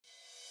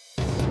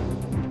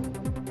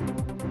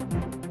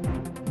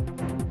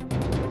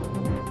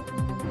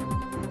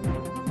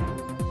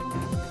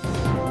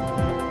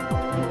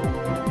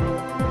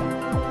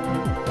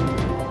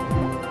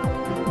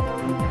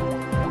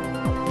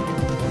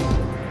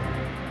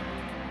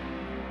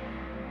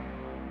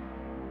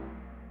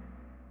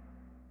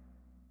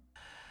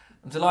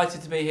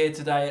Delighted to be here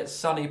today at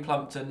sunny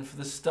Plumpton for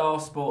the Star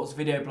Sports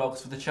video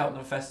blogs for the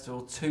Cheltenham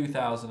Festival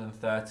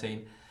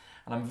 2013,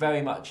 and I'm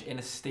very much in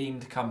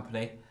esteemed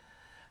company.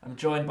 I'm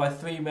joined by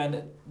three men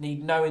that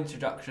need no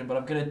introduction, but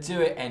I'm going to do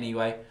it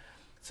anyway.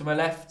 To my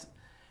left,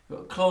 we've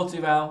got Claude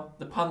Duval,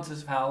 the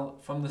Punters Pall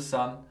from The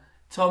Sun,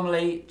 Tom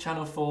Lee,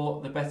 Channel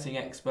 4, the betting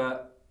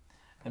expert,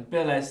 and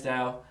Bill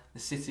Esdaile, the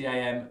City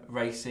AM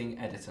racing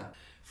editor.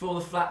 For all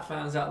the flat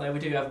fans out there, we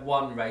do have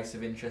one race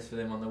of interest for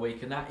them on the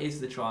week, and that is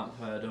the Triumph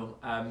Hurdle.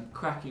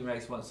 Cracking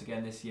race once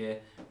again this year.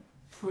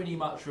 Pretty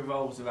much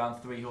revolves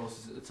around three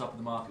horses at the top of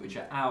the market, which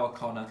are Our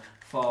Connor,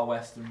 Far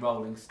West and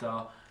Rolling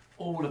Star.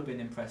 All have been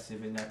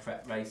impressive in their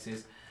prep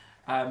races.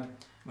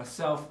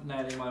 Myself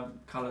nailing my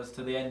colours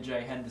to the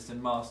NJ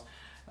Henderson Mast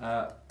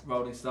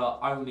Rolling Star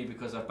only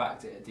because I've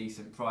backed it at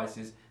decent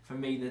prices. For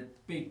me, the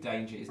big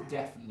danger is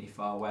definitely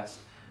Far West.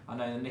 I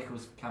know the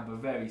Nichols camp are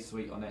very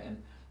sweet on it,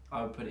 and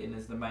I would put it in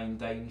as the main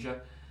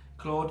danger.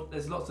 Claude,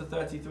 there's lots of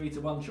 33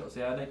 to 1 shots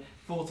here. I know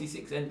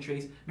 46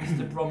 entries.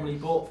 Mr. Bromley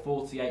bought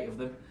 48 of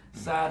them.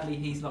 Sadly,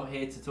 he's not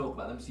here to talk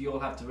about them, so you'll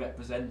have to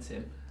represent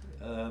him.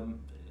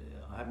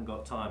 I haven't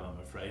got time, I'm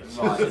afraid,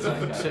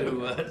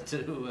 right,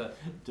 to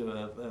do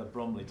a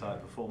Bromley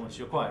type performance.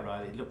 You're quite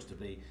right. It looks to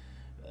be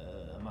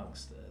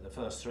amongst the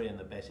first three in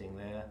the betting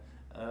there.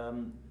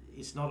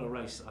 It's not a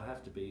race, I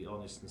have to be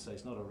honest and say,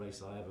 it's not a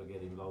race I ever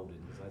get involved in,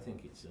 because I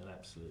think it's an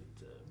absolute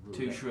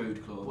roulette. Too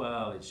shrewd, Claude.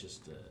 Well, it's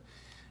just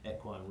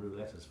equine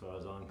roulette as far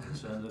as I'm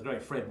concerned. The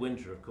great Fred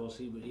Winter, of course,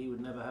 he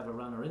would never have a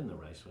runner in the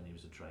race when he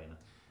was a trainer.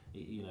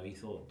 He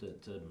thought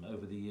that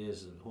over the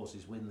years that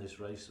horses win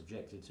this race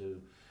subjected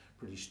to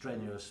pretty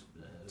strenuous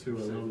too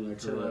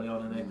early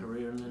on in their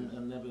career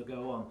and never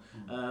go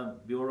on.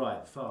 You're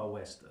right, Far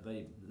West,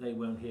 they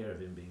won't hear of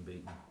him being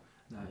beaten.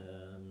 No.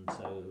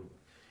 So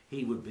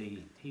he would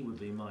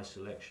be my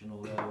selection,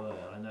 although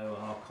I know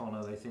Our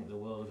Connor, they think the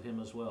world of him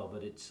as well,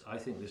 but I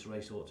think this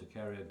race ought to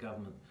carry a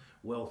government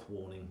wealth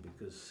warning,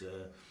 because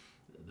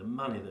the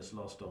money that's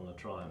lost on the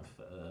Triumph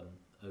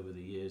over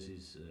the years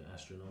is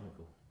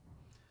astronomical.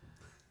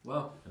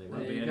 Well, and it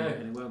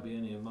won't be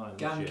any of mine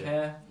this year.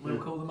 Care, we'll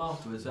call them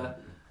afterwards.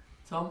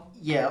 Tom?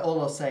 Yeah,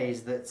 all I'll say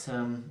is that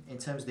in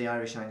terms of the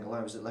Irish angle,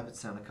 I was at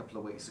Leopardstown a couple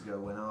of weeks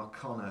ago when Our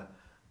Connor,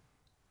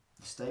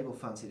 the stable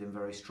fancied him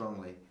very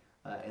strongly.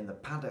 In the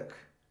paddock,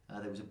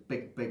 there was a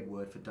big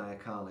word for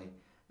Diakali,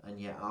 and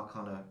yet Our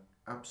Connor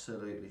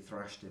absolutely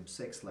thrashed him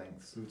 6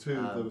 lengths. There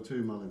were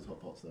two Mullins hot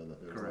pots there.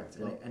 Correct,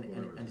 and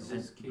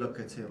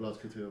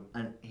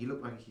he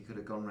looked like he could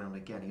have gone round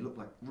again. He looked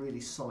like really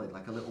solid,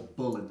 like a little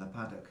bull in the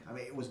paddock. I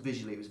mean, it was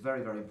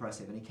very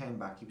impressive, and he came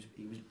back.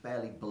 He was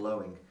barely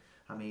blowing.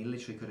 I mean, he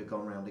literally could have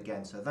gone round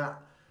again. So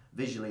that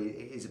visually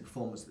is a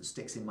performance that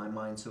sticks in my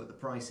mind. So at the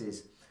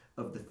prices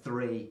of the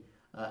three,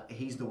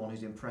 he's the one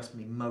who's impressed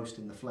me most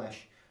in the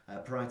flesh.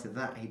 Prior to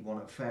that, he'd won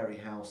at Fairy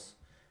House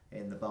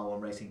in the Bar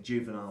 1 Racing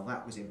Juvenile.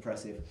 That was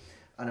impressive.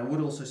 And I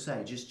would also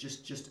say,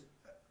 just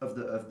of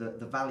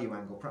the value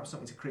angle, perhaps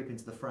something to creep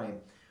into the frame,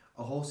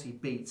 a horse he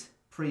beat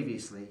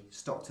previously,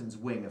 Stockton's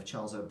Wing of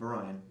Charles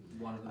O'Brien.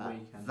 One of the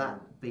weekend.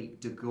 That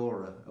beat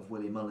Dagora of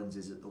Willie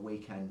Mullins's at the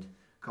weekend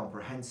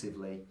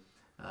comprehensively,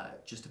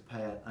 just to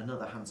pay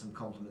another handsome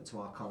compliment to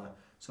Our Connor.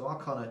 So Our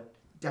Connor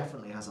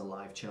definitely has a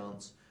live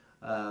chance.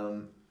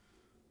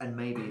 And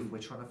maybe if we're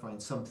trying to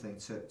find something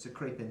to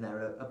creep in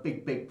there, a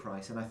big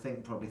price, and I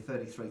think probably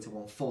 33 to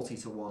 1, 40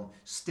 to 1,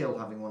 still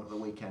having one at the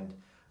weekend,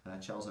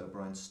 Charles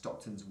O'Brien's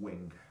Stockton's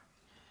Wing.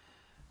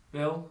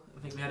 Bill, I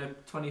think we had a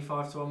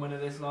 25 to 1 winner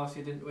this last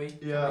year, didn't we?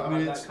 Yeah, I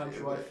mean, that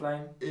Countrywide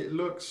Flame. It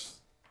looks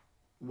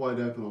wide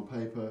open on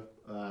paper.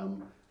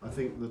 I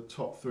think the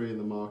top three in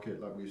the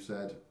market, like we've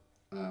said,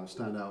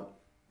 stand out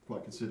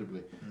quite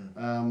considerably.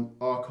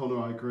 Our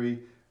Connor, I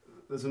agree.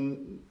 There's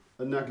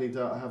a nagging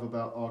doubt I have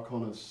about Our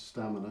Connor's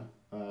stamina.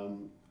 I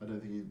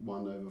don't think he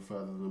won over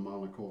further than 1.25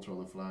 miles on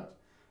the flat,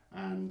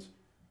 and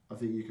I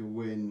think you can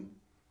win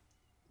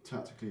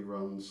tactically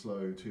run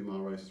slow 2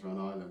 mile races around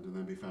Ireland and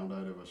then be found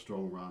out over a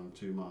strong run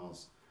 2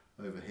 miles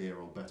over here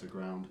on better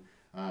ground.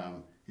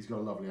 He's got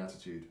a lovely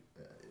attitude.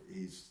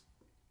 He's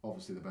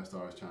obviously the best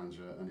Irish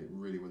challenger, and it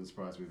really wouldn't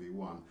surprise me if he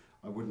won.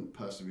 I wouldn't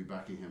personally be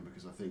backing him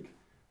because I think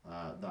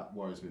that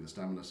worries me, the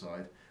stamina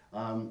side.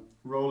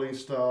 Rolling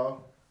Star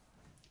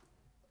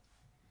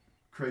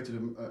created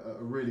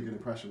a really good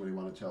impression when he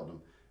won at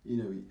Cheltenham.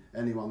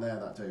 Anyone there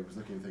that day was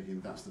looking and thinking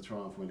that's the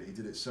Triumph winner. He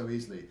did it so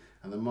easily,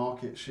 and the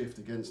market shift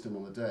against him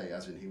on the day,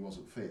 as in he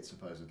wasn't fit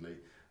supposedly,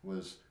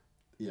 was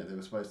he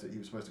was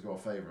supposed to go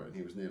off favourite, and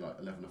he was near like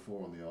 11 or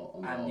 4 on the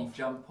off. And he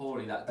jumped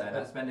poorly that day.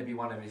 That's meant to be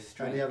one of his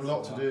strengths. And he had a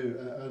lot to do.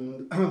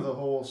 And the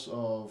horse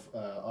of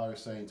Irish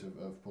Saint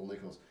of Paul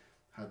Nicholls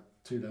had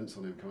 2 lengths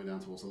on him coming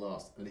down towards the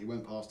last, and he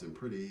went past him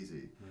pretty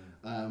easy.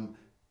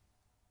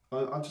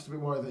 I'm just a bit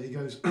worried that he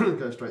goes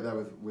straight there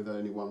with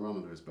only 1 run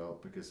under his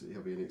belt, because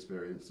he'll be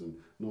inexperienced, and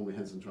normally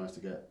Henson tries to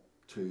get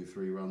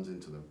 2-3 runs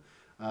into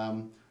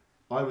them.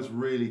 I was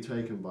really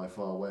taken by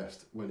Far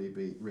West when he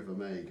beat River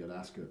Meg at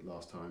Ascot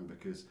last time,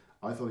 because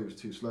I thought he was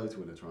too slow to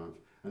win a Triumph,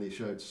 and he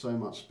showed so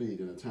much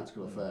speed in a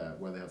tactical affair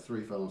where they had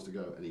 3 furlongs to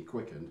go and he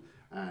quickened.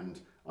 And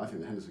I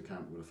think the Henderson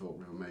camp would have thought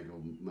River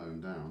Magle mow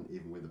him down,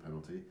 even with the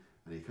penalty,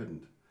 and he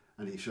couldn't.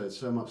 And he showed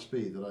so much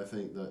speed that I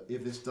think that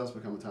if this does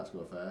become a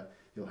tactical affair,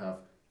 he'll have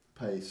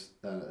pace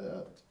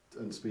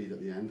and speed at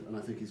the end, and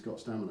I think he's got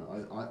stamina.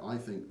 I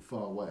think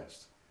Far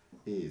West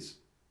is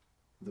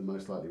the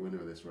most likely winner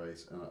of this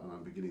race, and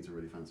I'm beginning to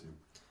really fancy him.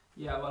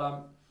 Yeah,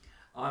 well,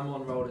 I'm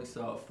on Rolling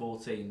Star at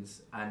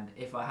 14s, and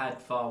if I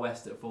had Far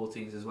West at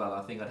 14s as well,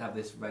 I think I'd have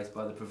this race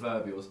by the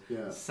proverbials.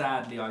 Yeah.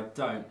 Sadly, I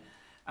don't,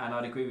 and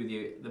I'd agree with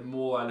you. The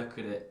more I look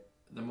at it,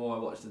 the more I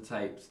watch the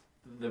tapes,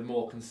 the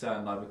more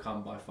concerned I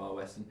become by Far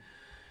West, and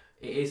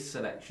it is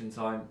selection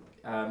time.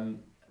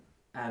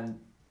 And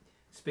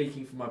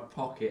speaking from my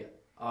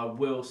pocket, I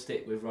will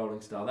stick with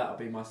Rolling Star. That'll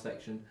be my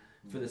selection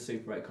for the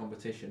Super 8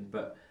 competition,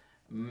 but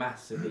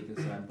massively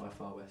concerned by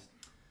Far West.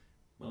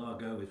 Well, I'll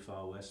go with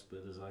Far West,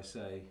 but as I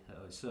say,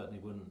 I certainly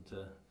wouldn't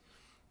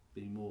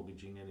be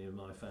mortgaging any of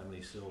my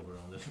family silver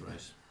on this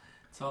race.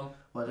 Tom?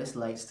 Well, at this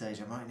late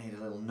stage, I might need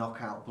a little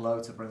knockout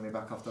blow to bring me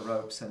back off the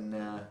ropes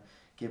and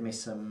give me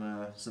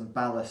some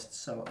ballast.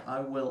 So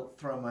I will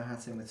throw my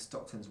hat in with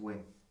Stockton's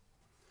Wing.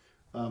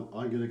 I'm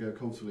going to go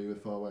comfortably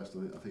with Far West.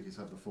 I think he's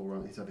had the full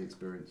run. He's had the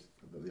experience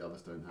that the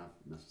others don't have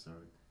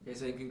necessarily. Okay,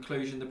 so in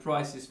conclusion, the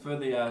prices for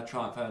the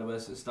Triumph Hurdle with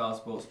us at Star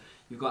Sports,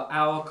 you've got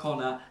Our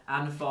Connor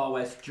and Far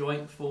West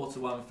joint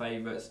 4-1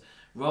 favourites,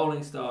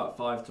 Rolling Star at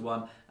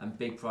 5-1, and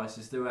big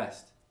prices the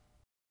rest.